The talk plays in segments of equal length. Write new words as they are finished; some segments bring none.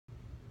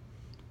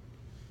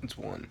It's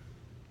 1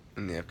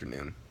 in the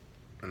afternoon,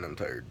 and I'm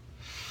tired.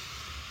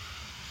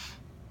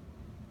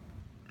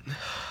 I'm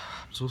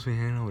supposed to be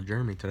hanging out with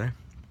Jeremy today.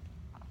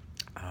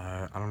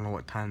 I don't know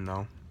what time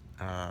though.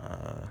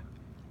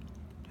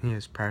 He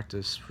has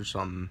practice for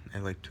something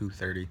at like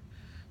 2:30,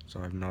 so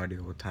I have no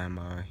idea what time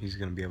he's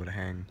gonna be able to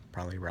hang.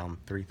 Probably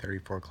around 3:30,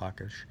 4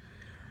 o'clock-ish.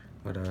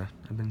 But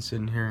I've been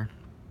sitting here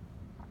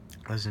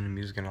listening to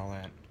music and all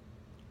that,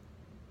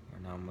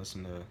 and I'm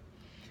listening to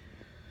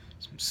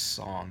some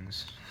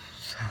songs.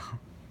 So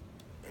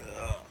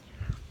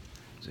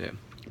yeah,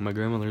 my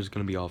grandmother's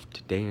gonna be off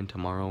today and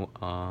tomorrow.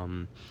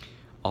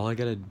 All I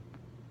gotta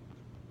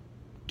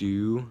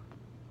do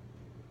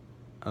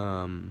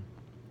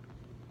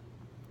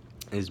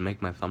is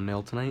make my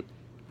thumbnail tonight,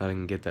 so I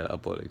can get that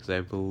uploaded, because I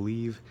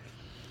believe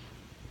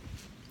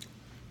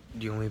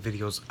the only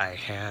videos I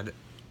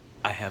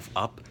have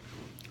up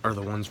are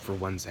the ones for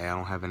Wednesday. I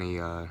don't have any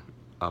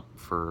up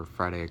for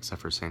Friday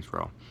except for Saints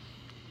Row.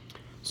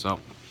 So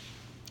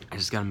I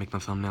just gotta make my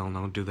thumbnail, and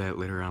I'll do that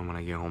later on when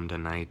I get home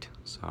tonight.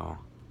 So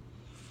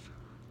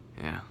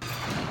yeah,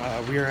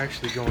 we are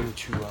actually going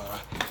to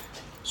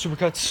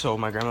Supercuts so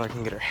my grandmother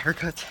can get her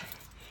haircut.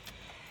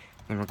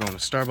 Then we're going to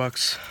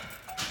Starbucks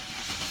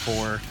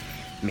for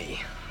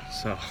me.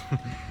 So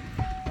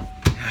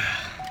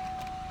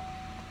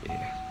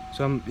yeah.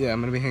 So I'm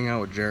gonna be hanging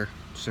out with Jer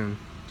soon.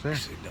 So I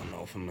actually don't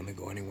know if I'm gonna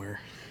go anywhere.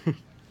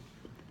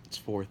 It's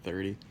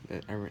 4:30.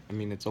 I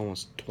mean, it's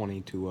almost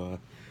 20 to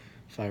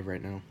 5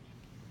 right now.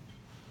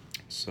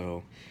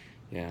 So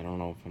yeah, I don't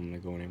know if I'm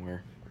gonna go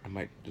anywhere. I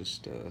might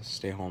just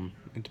stay home.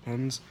 It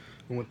depends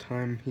on what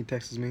time he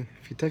texts me.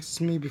 If he texts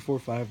me before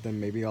 5, then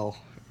maybe I'll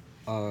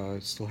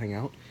still hang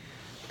out.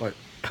 But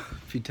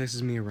if he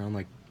texts me around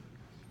like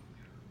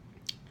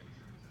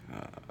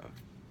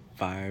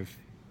 5,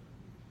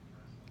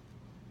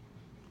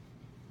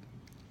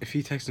 if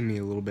he texted me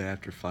a little bit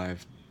after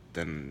 5,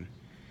 then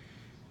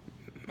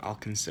I'll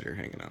consider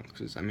hanging out,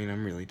 because I mean,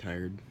 I'm really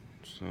tired.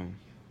 So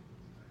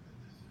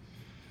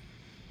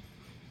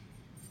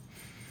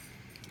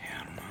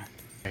yeah, I don't know.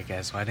 Alright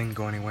guys, so I didn't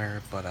go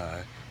anywhere, but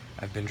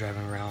I've been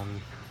driving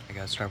around. I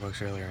got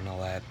Starbucks earlier and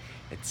all that.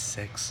 It's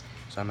 6,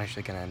 so I'm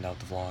actually gonna end out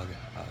the vlog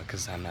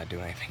because I'm not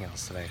doing anything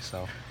else today.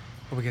 So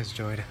hope you guys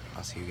enjoyed.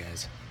 I'll see you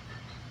guys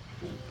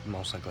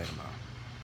most likely tomorrow.